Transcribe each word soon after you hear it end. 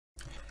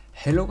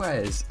Hello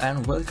guys,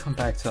 and welcome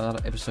back to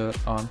another episode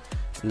on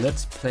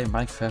Let's Play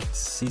Minecraft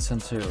Season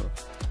 2.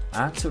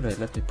 And today,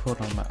 let me put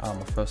on my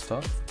armor first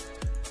off.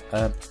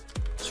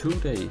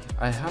 Today,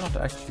 I haven't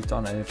actually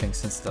done anything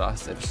since the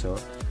last episode.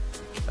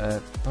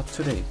 But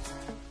today,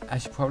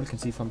 as you probably can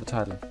see from the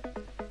title,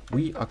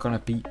 we are gonna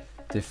be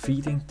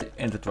defeating the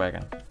Ender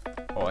Dragon.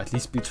 Or at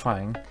least be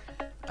trying.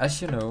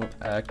 As you know,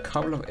 a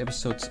couple of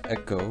episodes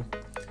ago,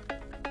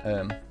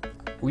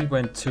 we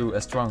went to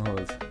a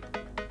stronghold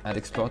and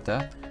explored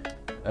that.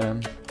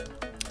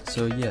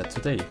 So yeah,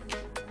 today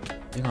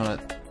we're gonna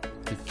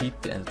defeat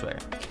the Ender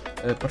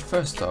Dragon. But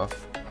first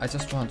off, I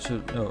just want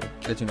to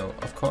let you know,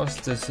 of course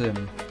this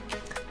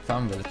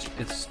farm village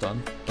is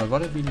done, but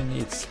what it really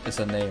needs is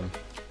a name.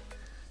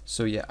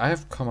 So yeah, I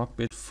have come up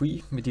with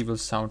 3 medieval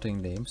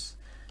sounding names,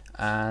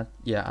 and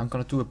yeah, I'm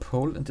gonna do a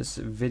poll in this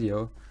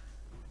video,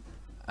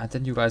 and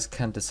then you guys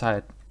can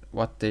decide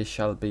what they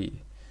shall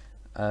be.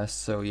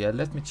 So yeah,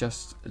 let me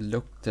just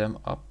look them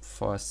up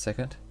for a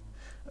second.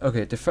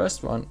 Okay, the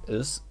first one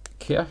is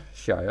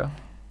Careshire,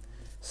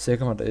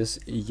 second one is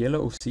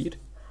Yellow Seed,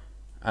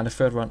 and the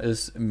third one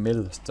is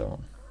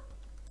Millstone.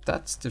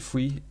 That's the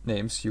 3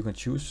 names you can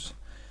choose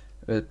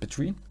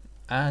between,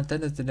 and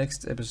then in the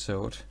next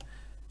episode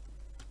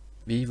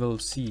we will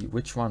see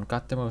which one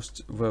got the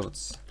most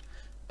votes.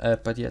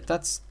 But yeah,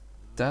 that's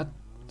that.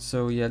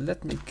 So yeah,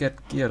 let me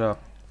get geared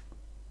up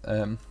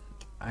and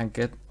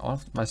get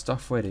all my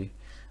stuff ready,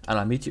 and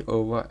I'll meet you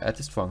over at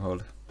the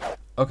stronghold.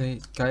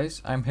 Okay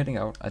guys, I'm heading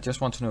out. I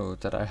just want to know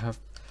that I have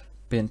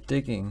been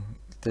digging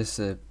this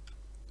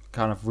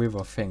kind of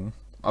river thing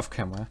off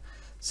camera,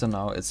 so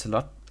now it's a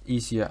lot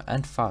easier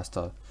and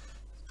faster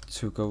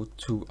to go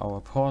to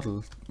our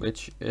portal,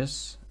 which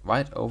is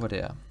right over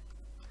there.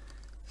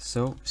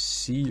 So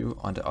see you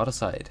on the other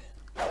side.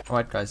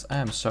 Alright guys, I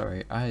am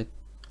sorry, I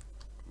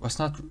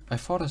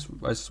thought I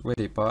was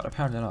ready, but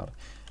apparently not.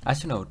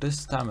 As you know,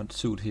 this diamond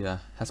suit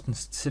here has been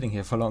sitting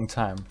here for a long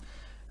time,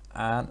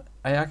 and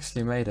I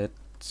actually made it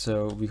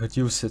so we could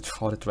use it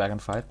for the dragon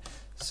fight.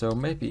 So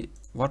maybe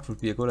what would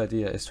be a good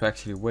idea is to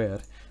actually wear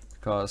it,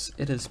 because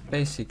it is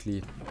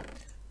basically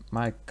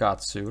my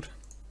god suit.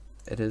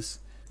 It is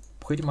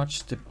pretty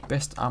much the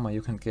best armor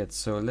you can get,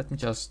 so let me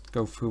just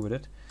go through with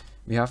it.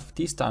 We have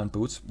these diamond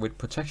boots with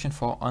protection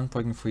 4,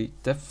 unbreaking 3,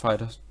 depth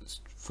fighter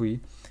 3,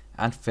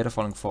 and feather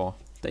falling 4.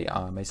 They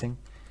are amazing.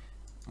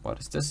 What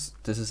is this?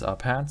 This is our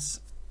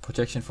pants,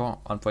 protection 4,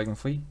 unbreaking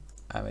 3,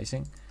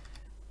 amazing.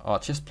 Our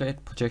chest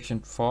plate, protection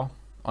 4,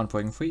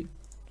 unbreaking 3,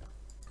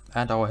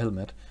 and our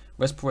helmet,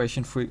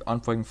 respiration 3,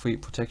 unbreaking 3,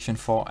 protection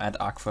 4, and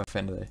arc for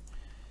affinity.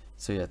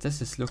 So yeah,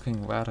 this is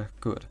looking rather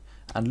good,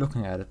 and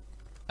looking at it,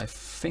 I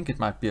think it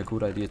might be a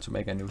good idea to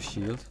make a new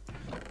shield,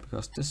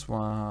 because this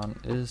one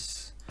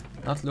is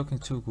not looking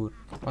too good.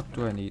 What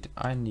do I need?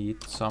 I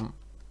need some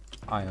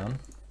iron,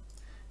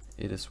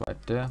 it is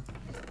right there,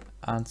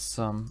 and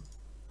some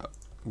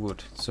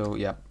wood. So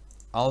yeah,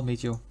 I'll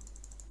meet you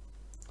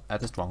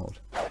at the stronghold.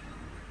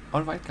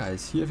 Alright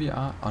guys, here we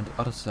are on the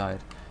other side,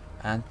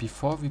 and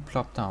before we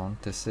plop down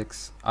the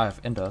 6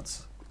 IF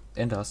enders,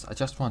 I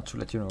just want to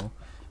let you know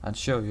and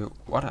show you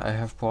what I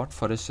have bought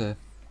for this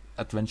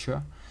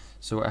adventure.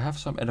 So I have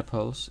some ender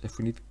pearls if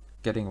we need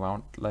getting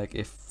around, like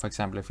if, for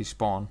example, if we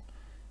spawn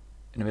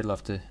in the middle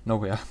of the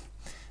nowhere.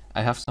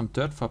 I have some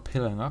dirt for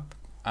piling up,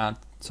 and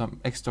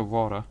some extra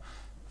water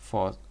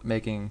for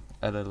making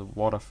a little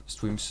water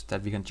streams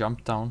that we can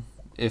jump down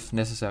if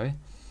necessary.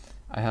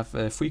 I have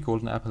 3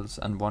 golden apples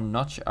and 1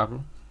 notch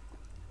apple.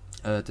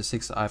 The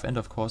 6 IF end,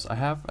 of course. I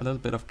have a little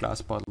bit of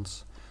glass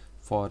bottles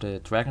for the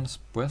dragon's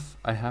breath.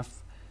 I have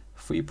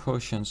 3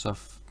 potions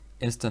of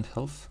instant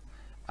health,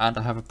 and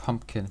I have a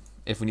pumpkin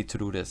if we need to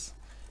do this.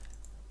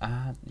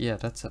 And yeah,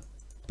 that's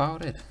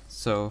about it.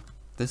 So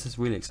this is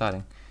really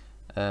exciting.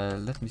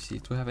 Let me see,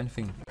 do I have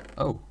anything?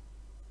 Oh,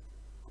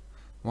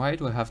 why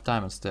do I have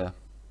diamonds there?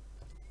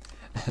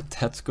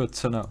 That's good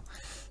to know.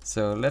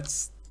 So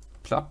let's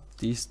plop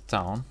these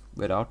down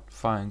without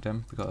firing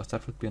them, because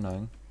that would be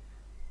annoying.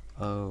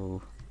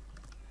 Oh,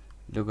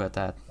 look at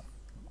that.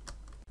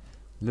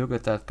 Look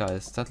at that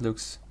guys, that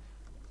looks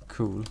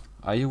cool.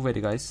 Are you ready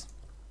guys?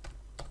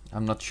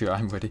 I'm not sure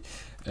I'm ready.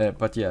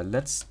 But yeah,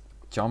 let's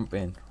jump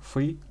in.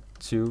 3,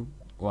 2,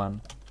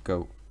 1,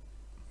 go.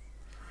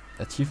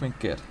 Achievement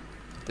get,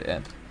 the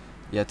end.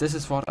 Yeah, this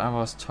is what I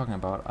was talking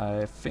about.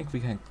 I think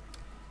we can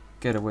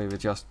get away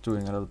with just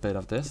doing a little bit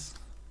of this,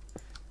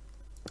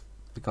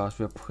 because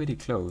we're pretty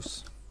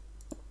close.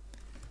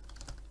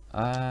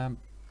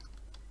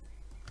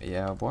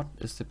 Yeah, what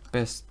is the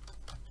best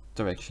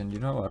direction? You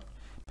know what?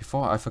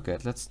 Before I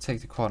forget, let's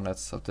take the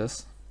coordinates of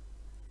this.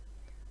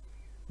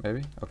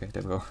 Maybe? Okay,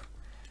 there we go.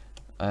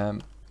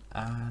 And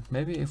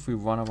maybe if we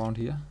run around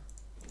here.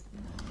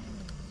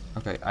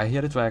 Okay, I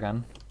hear the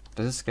dragon.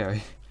 This is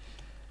scary.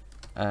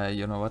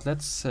 You know what?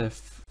 Let's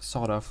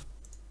sort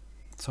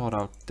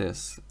out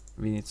this.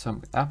 We need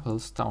some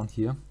apples down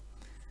here.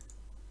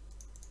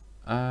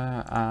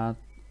 And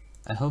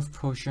a health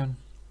potion.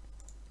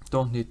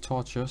 Don't need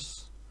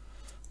torches.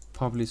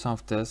 Probably some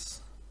of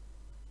this.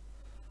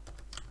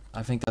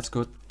 I think that's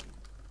good.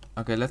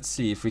 Okay, let's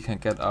see if we can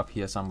get up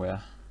here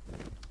somewhere.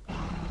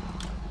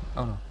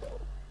 Oh no.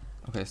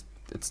 Okay,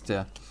 it's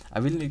there. I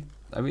really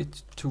need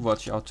to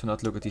watch out to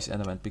not look at these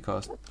endermen,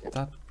 because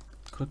that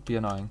could be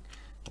annoying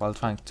while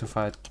trying to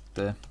fight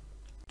the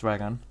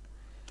dragon.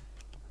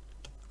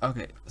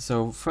 Okay,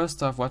 so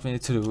first off, what we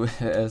need to do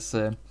is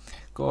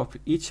go up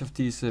each of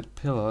these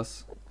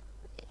pillars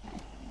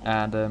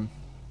and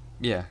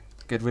yeah,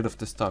 get rid of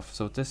the stuff.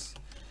 So this,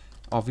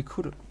 or we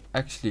could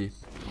actually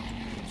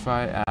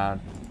try and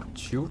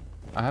shoot.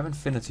 I have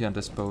infinity on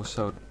this bow,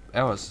 so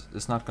arrows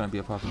is not gonna be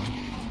a problem.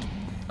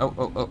 Oh,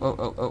 oh, oh, oh,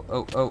 oh, oh,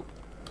 oh, oh.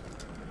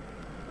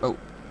 Oh.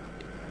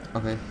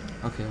 Okay,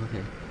 okay,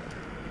 okay.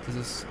 This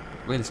is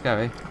really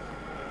scary.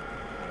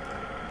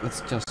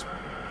 Let's just...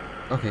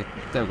 Okay,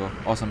 there we go.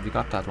 Awesome, we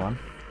got that one.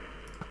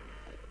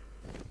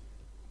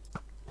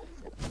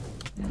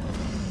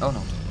 Oh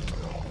no.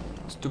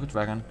 Stupid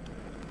dragon.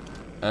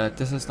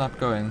 This is not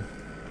going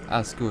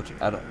as good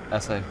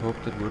as I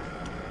hoped it would.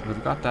 But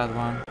we got that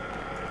one.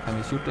 Can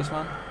we shoot this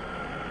one?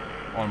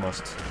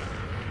 Almost.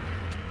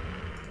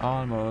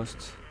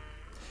 Almost.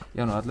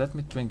 You know what, let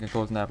me drink a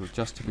golden apple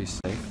just to be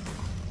safe.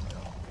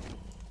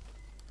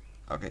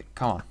 Okay,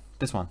 come on.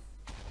 This one.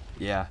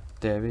 Yeah,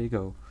 there we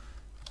go.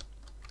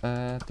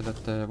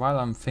 While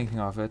I'm thinking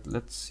of it,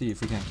 let's see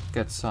if we can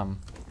get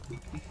some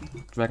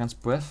dragon's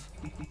breath.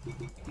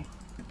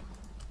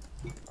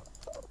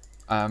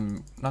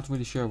 I'm not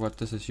really sure what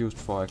this is used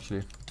for,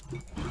 actually.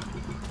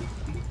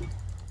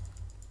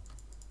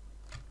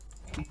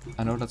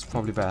 I know that's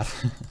probably bad.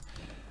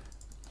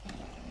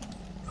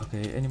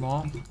 Okay, any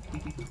more?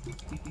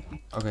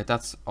 Okay,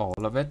 that's all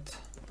of it.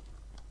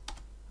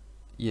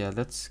 Yeah,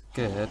 let's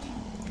get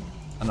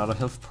another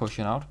health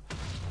potion out,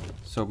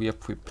 so we are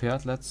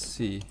prepared. Let's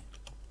see.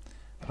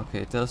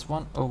 Okay, there's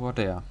one over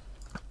there.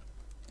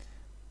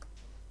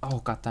 Oh,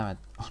 god damn it.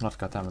 Oh, not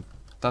god damn it.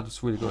 That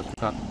was really good.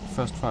 Got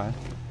first try.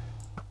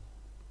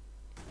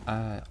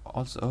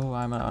 Also, oh,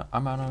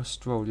 I'm on a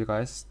stroll, you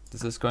guys.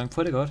 This is going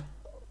pretty good.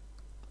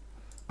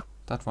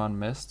 That one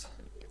missed.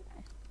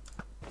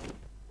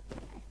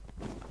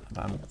 And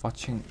I'm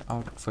watching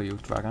out for you,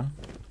 dragon.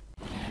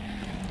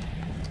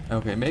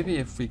 Okay, maybe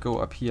if we go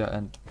up here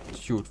and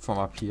shoot from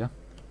up here.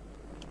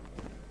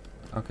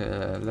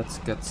 Okay, let's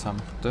get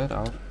some dirt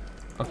out.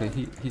 Okay,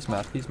 he's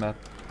mad, he's mad.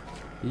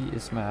 He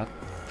is mad.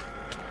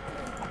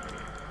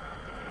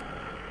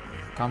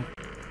 Come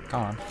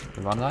on.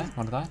 You wanna die?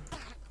 Wanna die?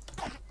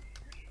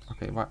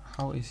 Okay,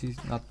 how is he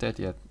not dead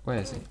yet? Where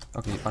is he?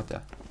 Okay, right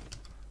there.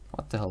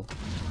 What the hell?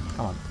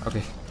 Come on.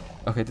 Okay.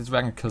 Okay, the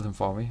dragon killed him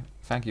for me.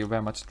 Thank you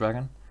very much,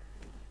 dragon.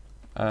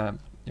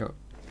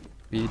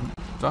 We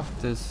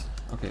dropped this.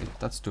 Okay,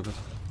 that's stupid.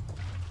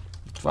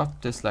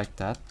 Drop this like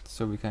that,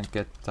 so we can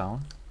get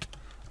down.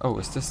 Oh,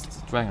 is this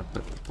the dragon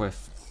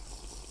with?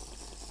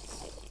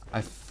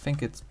 I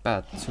think it's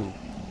bad to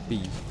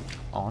be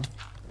on.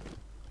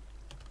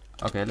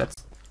 Okay, let's...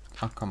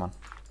 Oh, come on.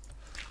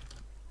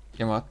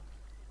 You know what?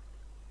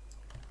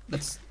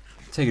 Let's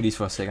take it easy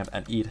for a second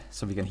and eat,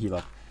 so we can heal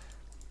up.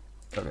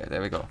 Okay,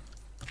 there we go.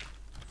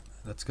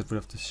 Let's get rid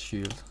of this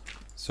shield,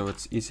 so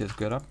it's easier to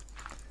get up.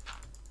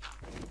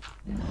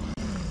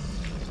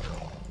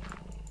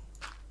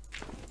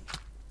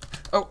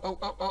 Oh, oh,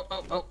 oh, oh,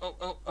 oh, oh, oh,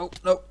 oh, oh,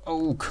 no,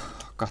 oh,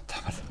 god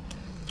damn it.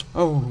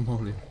 Oh,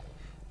 moly.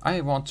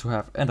 I want to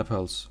have ender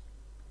pearls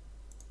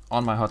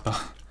on my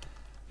hotbar.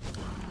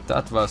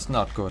 That was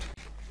not good.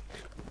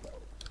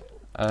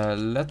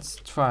 Let's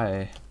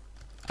try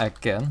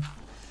again.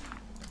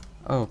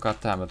 Oh,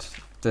 god damn it.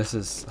 This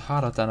is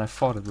harder than I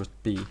thought it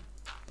would be.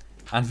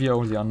 And we're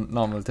only on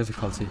normal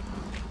difficulty.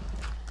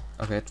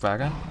 Okay,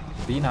 dragon.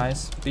 Be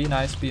nice, be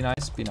nice, be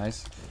nice, be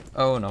nice.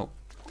 Oh no.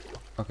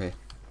 Okay.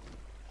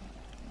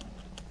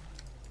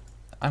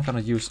 I'm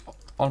gonna use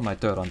all my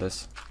dirt on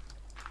this.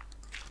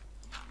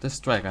 This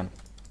dragon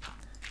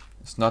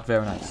is not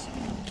very nice.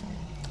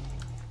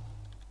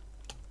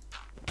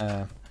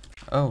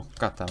 Oh,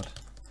 god damn it.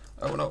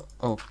 Oh no.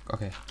 Oh,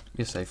 okay.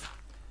 We're safe.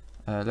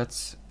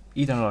 Let's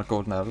eat another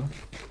golden apple.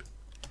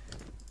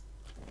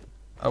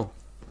 Oh,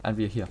 and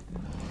we're here.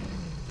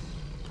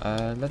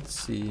 Let's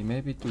see,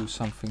 maybe do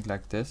something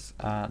like this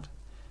and...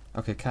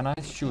 Okay, can I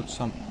shoot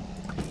some...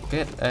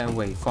 Get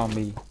away from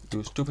me,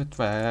 you stupid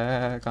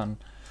dragon.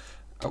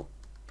 Oh,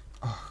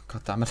 oh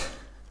god damn it.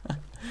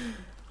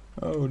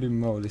 Holy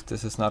moly,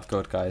 this is not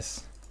good,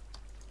 guys.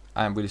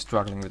 I'm really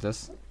struggling with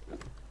this.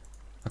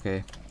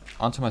 Okay,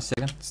 onto my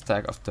second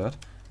stack of dirt.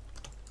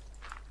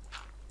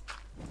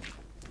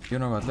 You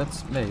know what,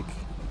 let's make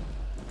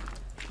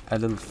a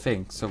little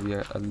thing so we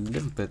are a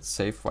little bit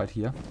safe right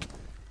here.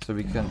 So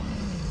we can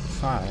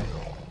try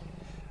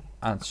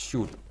and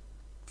shoot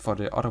for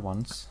the other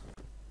ones.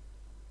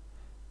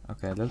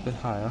 Okay, a little bit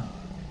higher.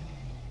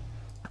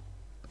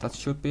 That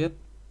should be it.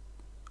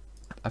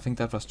 I think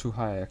that was too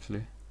high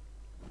actually.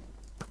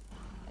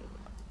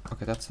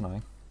 Okay, that's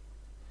annoying.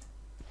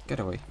 Get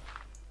away.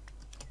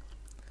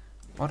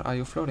 What are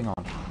you floating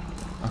on?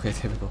 Okay,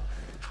 there we go.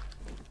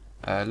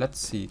 Let's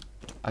see.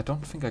 I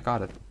don't think I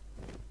got it.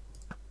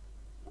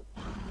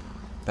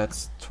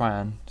 Let's try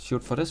and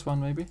shoot for this one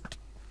maybe.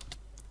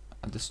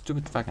 And the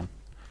stupid dragon.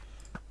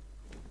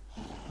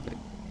 Okay,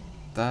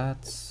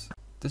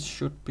 this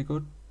should be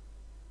good.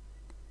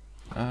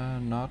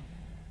 Not.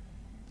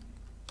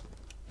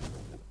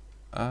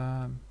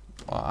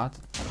 Or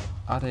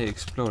are they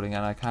exploding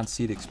and I can't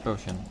see the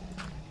explosion?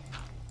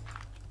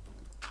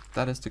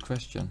 That is the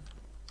question.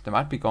 They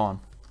might be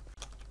gone.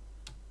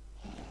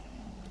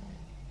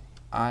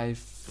 I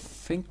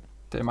think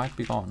they might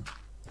be gone.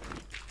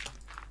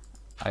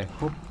 I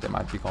hope they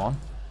might be gone.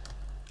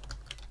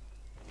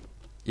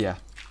 Yeah,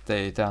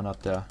 they're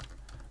not there.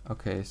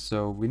 Okay,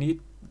 so we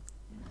need...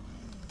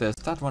 There's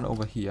that one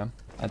over here,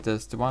 and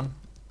there's the one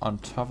on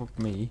top of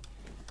me.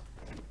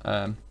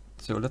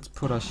 So let's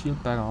put our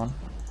shield back on.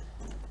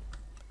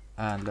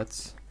 And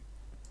let's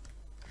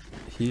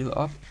heal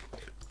up.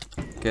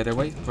 Get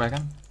away,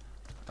 dragon.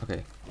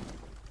 Okay.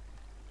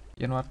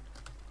 You know what?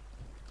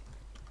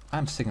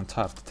 I'm sick and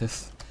tired of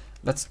this.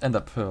 Let's end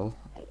up Pearl.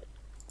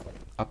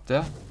 Up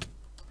there.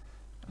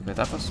 Okay,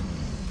 that was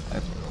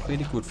a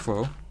pretty good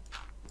throw.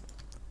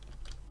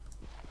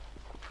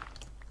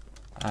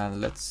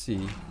 And let's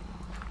see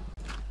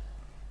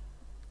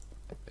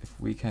if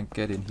we can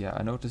get in here.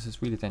 I know this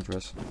is really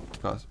dangerous,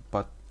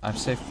 but I'm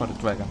safe for the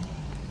dragon.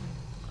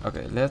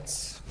 Okay,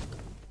 let's...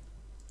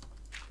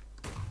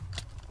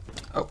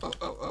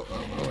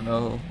 Oh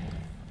no.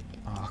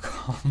 Oh,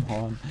 come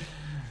on.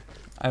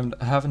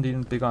 I haven't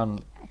even begun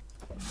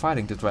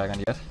fighting the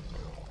dragon yet.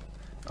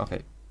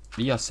 Okay,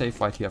 we are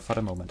safe right here for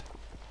the moment.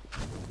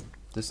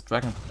 This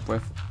dragon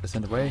breath is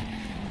in the way.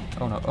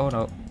 Oh no, oh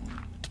no.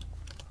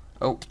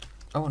 Oh,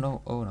 oh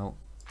no, oh no.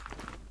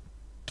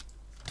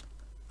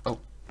 Oh,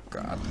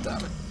 god damn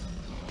it.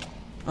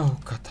 Oh,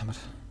 god damn it.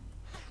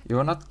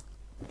 You're not...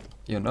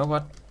 You know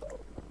what?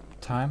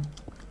 Time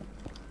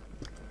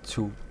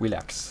to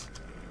relax.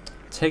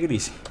 Take it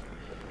easy.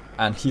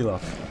 And heal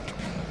up.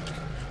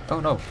 Oh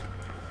no.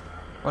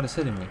 What is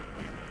hitting me?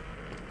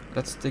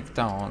 Let's dig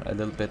down a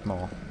little bit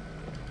more.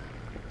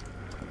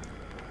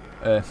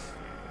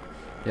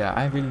 Yeah,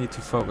 I really need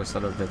to focus a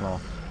little bit more.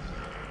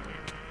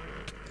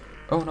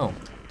 Oh no,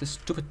 this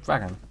stupid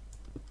dragon.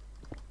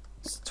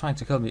 It's trying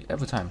to kill me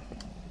every time.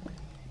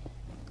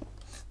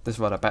 This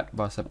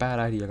was a bad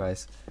idea,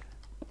 guys.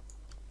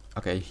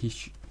 Okay,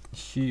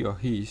 she or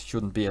he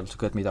shouldn't be able to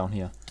get me down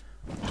here.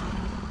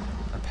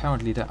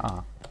 Apparently they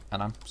are,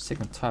 and I'm sick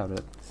and tired of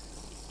it.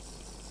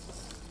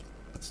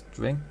 Let's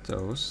drink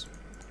those.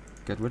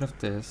 Get rid of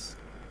this.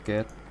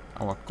 Get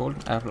our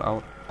golden apple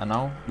out, and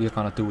now we are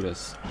gonna do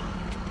this.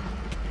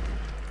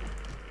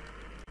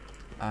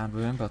 And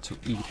remember to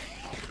eat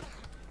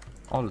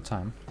all the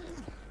time.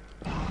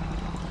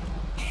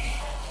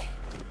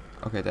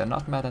 Okay, they're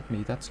not mad at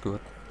me, that's good.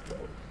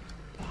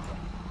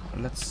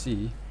 Let's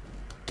see.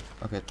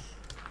 Okay,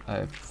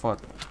 I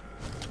thought...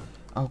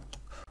 Oh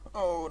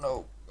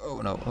no,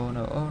 oh no, oh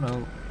no, oh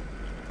no.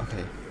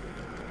 Okay.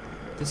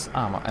 This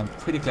armor, I'm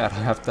pretty glad I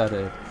have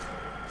that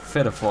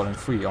feather falling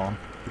free on,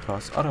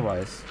 because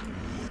otherwise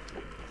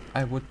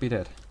I would be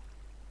dead.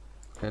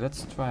 Okay,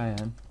 let's try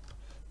and...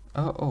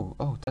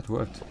 Oh, that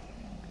worked.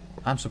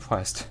 I'm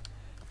surprised.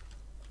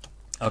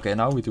 Okay,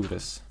 now we do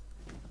this.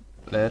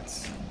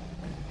 Let's...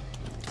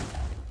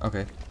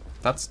 Okay,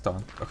 that's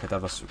done. Okay,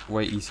 that was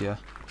way easier.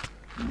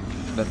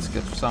 Let's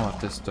get some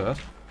of this dirt.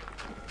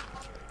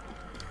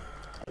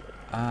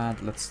 And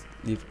let's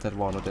leave that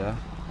water there.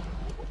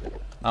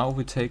 Now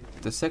we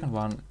take the second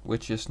one,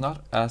 which is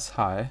not as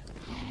high.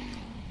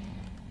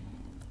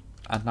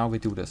 And now we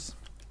do this.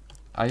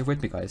 Are you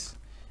with me, guys?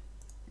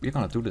 We're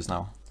gonna do this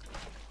now.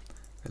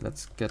 Okay,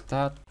 let's get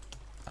that.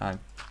 And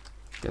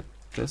get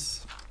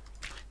this.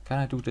 Can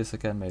I do this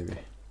again, maybe?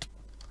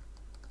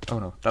 Oh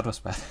no, that was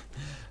bad.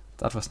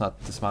 That was not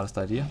the smartest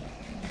idea.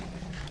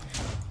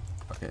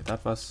 Okay,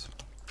 that was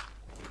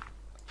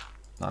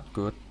not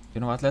good. You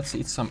know what, let's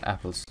eat some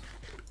apples.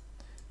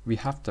 We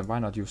have them, why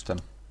not use them?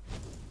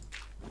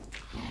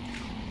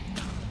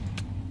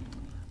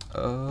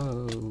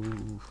 Oh,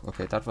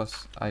 okay, that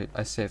was...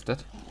 I saved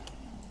it.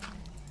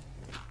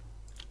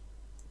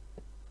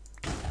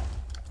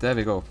 There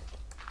we go.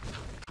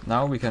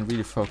 Now we can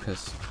really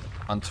focus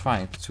on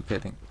trying to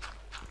getting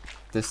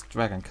this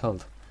dragon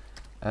killed.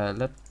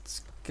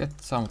 Let's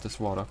get some of this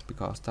water,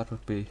 because that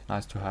would be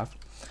nice to have.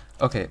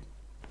 Okay,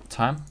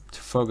 time to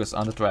focus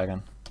on the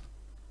dragon.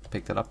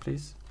 Pick that up,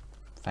 please.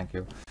 Thank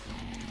you.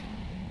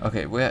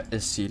 Okay, where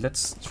is she?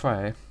 Let's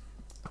try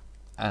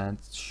and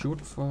shoot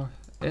for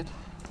it.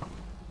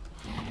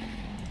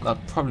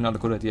 Probably not a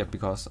good idea,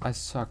 because I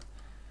suck.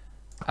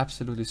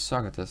 Absolutely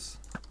suck at this.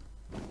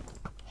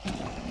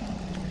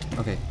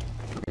 Okay,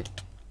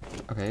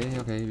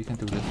 we can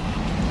do this.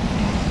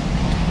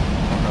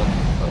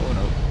 Oh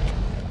no.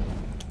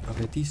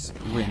 Okay, these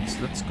wings,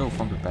 let's go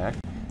from the back.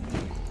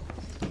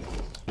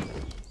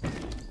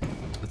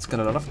 Let's get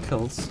a lot of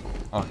kills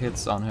or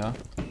hits on her.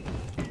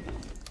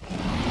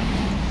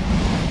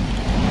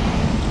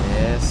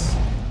 Yes,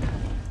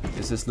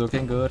 this is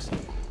looking good.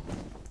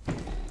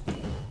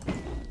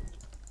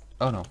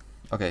 Oh no,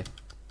 okay,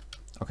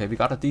 we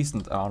got a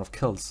decent amount of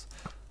kills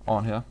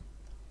on here.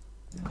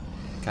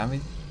 Can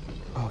we?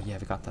 Oh yeah,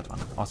 we got that one.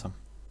 Awesome.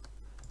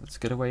 Let's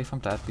get away from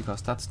that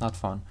because that's not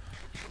fun.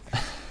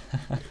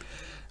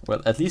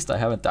 Well, at least I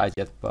haven't died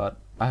yet, but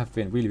I have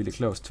been really, really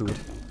close to it.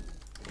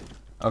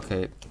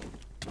 Okay.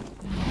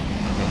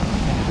 Okay,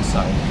 can you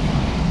decide?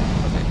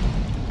 Okay.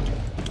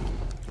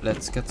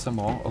 Let's get some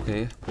more.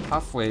 Okay,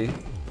 halfway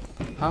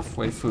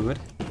through it.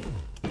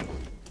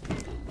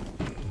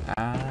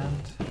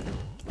 And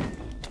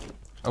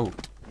oh,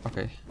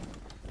 okay.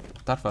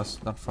 That was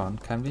not fun.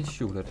 Can we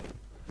shoot it?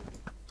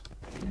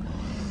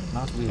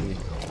 Not really.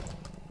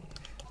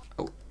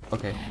 Oh,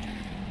 okay.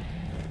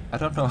 I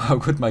don't know how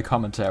good my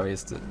commentary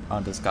is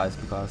on this, guys,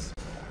 because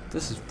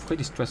this is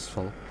pretty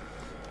stressful.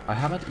 I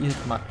haven't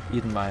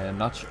eaten my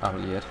notch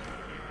apple yet.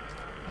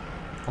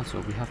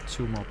 Also, we have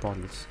 2 more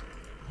bottles.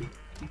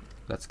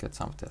 Let's get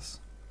some of this.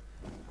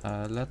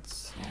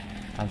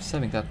 I'm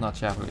saving that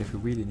notch apple if we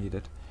really need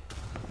it.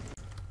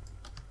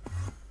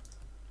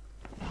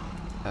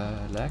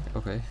 Lag?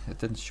 Okay, it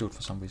didn't shoot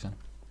for some reason.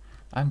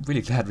 I'm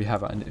really glad we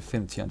have an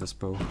infinity on this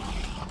bow.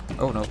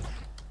 Oh no.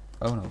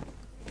 Oh no.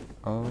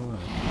 Oh no.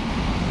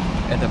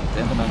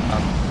 Enderman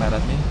are mad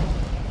at me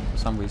for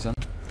some reason.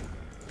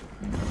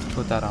 Let's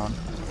put that on.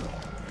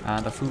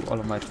 And I threw all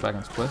of my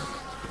dragon squid.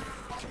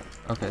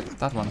 Okay,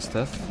 that one's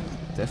dead.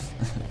 Death.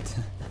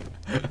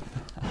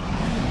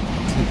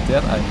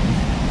 Dead, I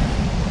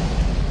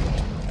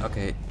mean.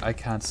 Okay, I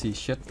can't see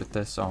shit with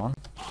this on.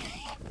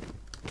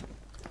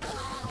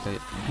 Okay,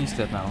 he's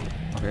dead now.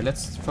 Okay,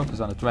 let's focus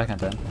on the dragon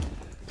then.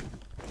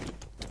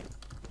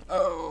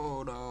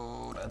 Oh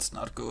no, that's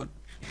not good.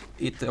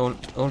 Eat the old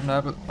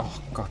apple.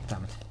 Oh god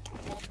damn it.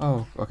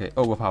 Oh, okay,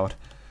 overpowered.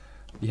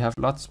 We have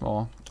lots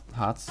more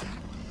hearts.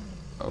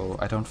 Oh,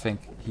 I don't think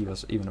he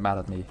was even mad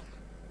at me.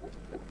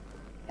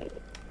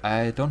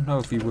 I don't know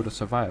if we would have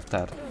survived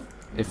that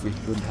if we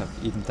wouldn't have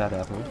eaten that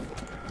apple.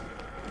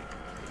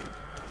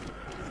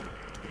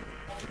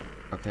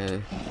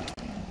 Okay.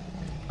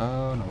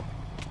 Oh no.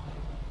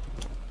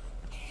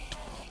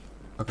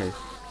 Okay.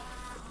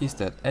 He's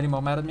dead. Any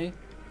more mad at me?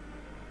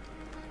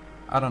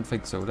 I don't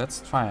think so.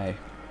 Let's try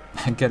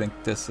getting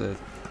this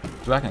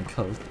dragon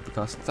killed,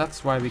 because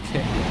that's why we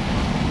came here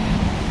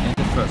in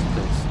the first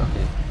place.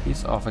 Okay,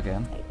 he's off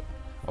again.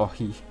 Or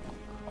he.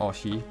 Or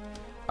she.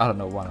 I don't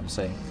know what I'm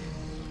saying.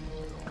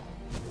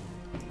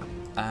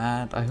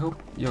 And I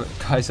hope you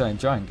guys are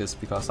enjoying this,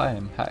 because I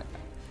am,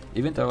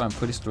 even though I'm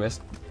pretty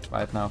stressed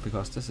right now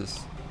because this is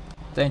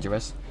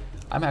dangerous,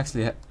 I'm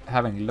actually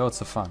having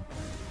loads of fun.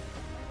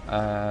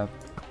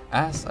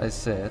 As I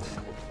said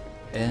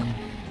in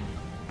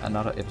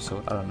another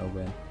episode, I don't know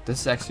when,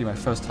 this is actually my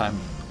first time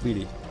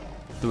really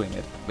doing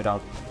it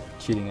without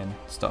cheating and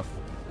stuff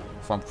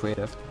from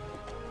creative.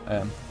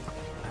 And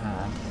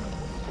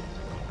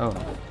oh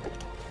no.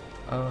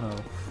 Oh no.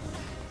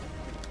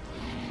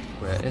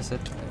 Where is it?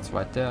 It's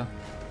right there.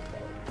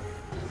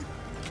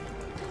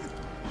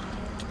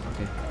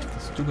 Okay,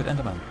 stupid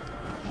Enderman.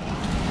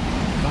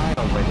 Die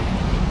already.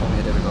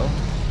 Okay, there we go.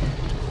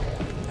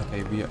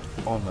 Okay, we are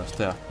almost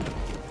there.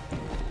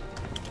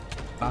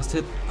 Last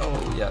hit.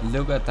 Oh yeah,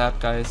 look at that,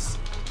 guys.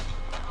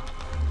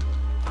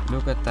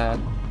 Look at that.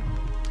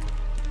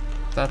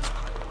 That's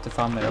the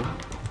thumbnail.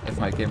 If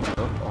my game will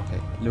go.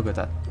 Okay, look at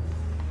that.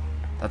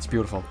 That's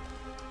beautiful.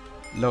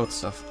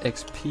 Loads of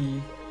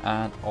XP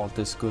and all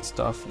this good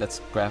stuff. Let's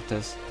grab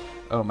this.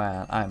 Oh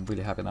man, I'm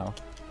really happy now.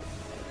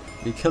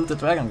 We killed the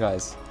dragon,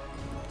 guys.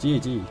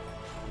 GG.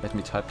 Let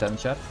me type that in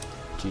chat.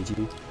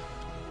 GG.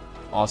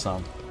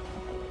 Awesome.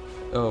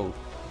 Oh,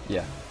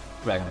 yeah.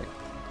 Dragon egg.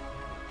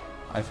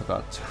 I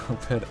forgot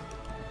to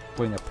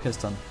bring a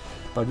piston.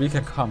 But we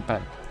can come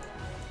back.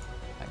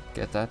 I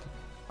get that.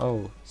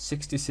 Oh,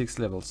 66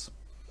 levels.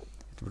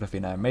 It would have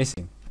been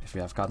amazing if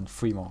we have gotten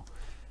 3 more.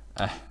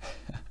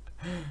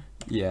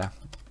 Yeah.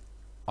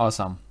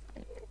 Awesome.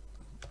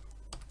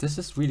 This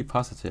is really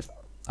positive.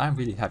 I'm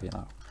really happy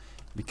now.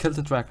 We killed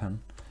the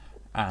dragon,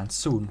 and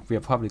soon we are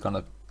probably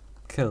gonna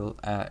kill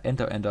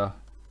Ender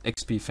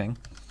XP thing,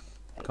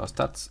 because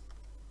that's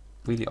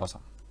really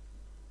awesome.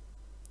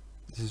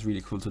 This is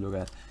really cool to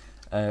look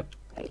at.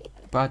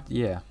 But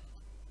yeah,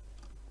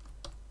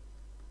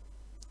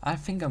 I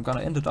think I'm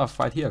gonna end it off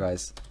right here,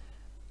 guys.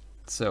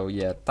 So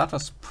yeah, that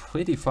was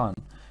pretty fun.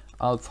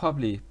 I'll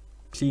probably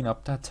clean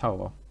up that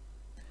tower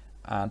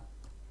and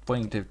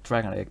bring the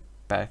dragon egg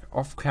back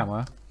off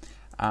camera,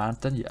 and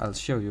then I'll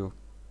show you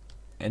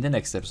in the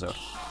next episode.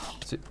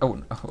 So,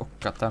 oh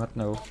god damn it,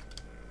 no.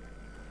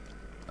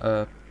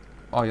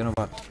 Oh, you know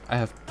what? I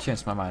have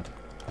changed my mind.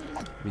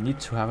 We need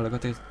to have a look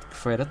at the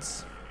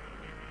credits.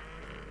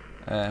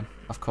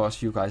 Of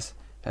course, you guys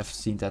have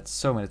seen that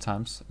so many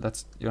times.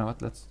 You know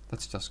what?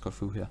 Let's just go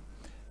through here.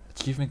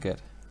 Achievement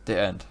get the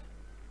end.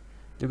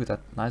 Look at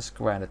that nice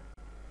granite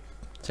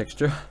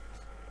texture.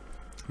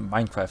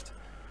 Minecraft.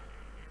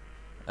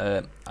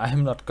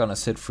 I'm not gonna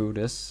sit through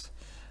this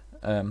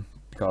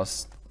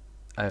because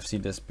I have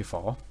seen this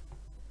before.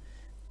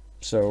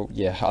 So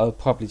yeah, I'll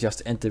probably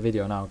just end the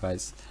video now,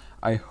 guys.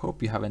 I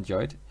hope you have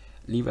enjoyed.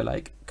 Leave a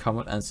like,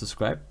 comment and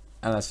subscribe,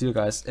 and I'll see you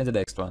guys in the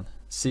next one.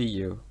 see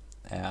you.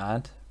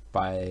 And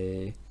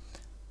by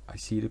I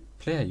see the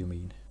player you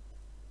mean.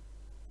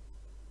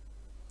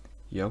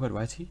 Yogurt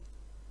YT?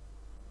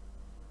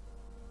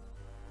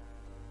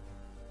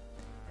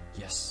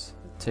 Yes,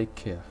 take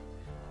care.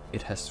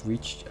 It has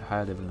reached a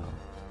higher level now.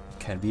 It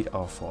can beat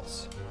our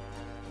force.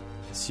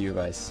 See you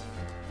guys.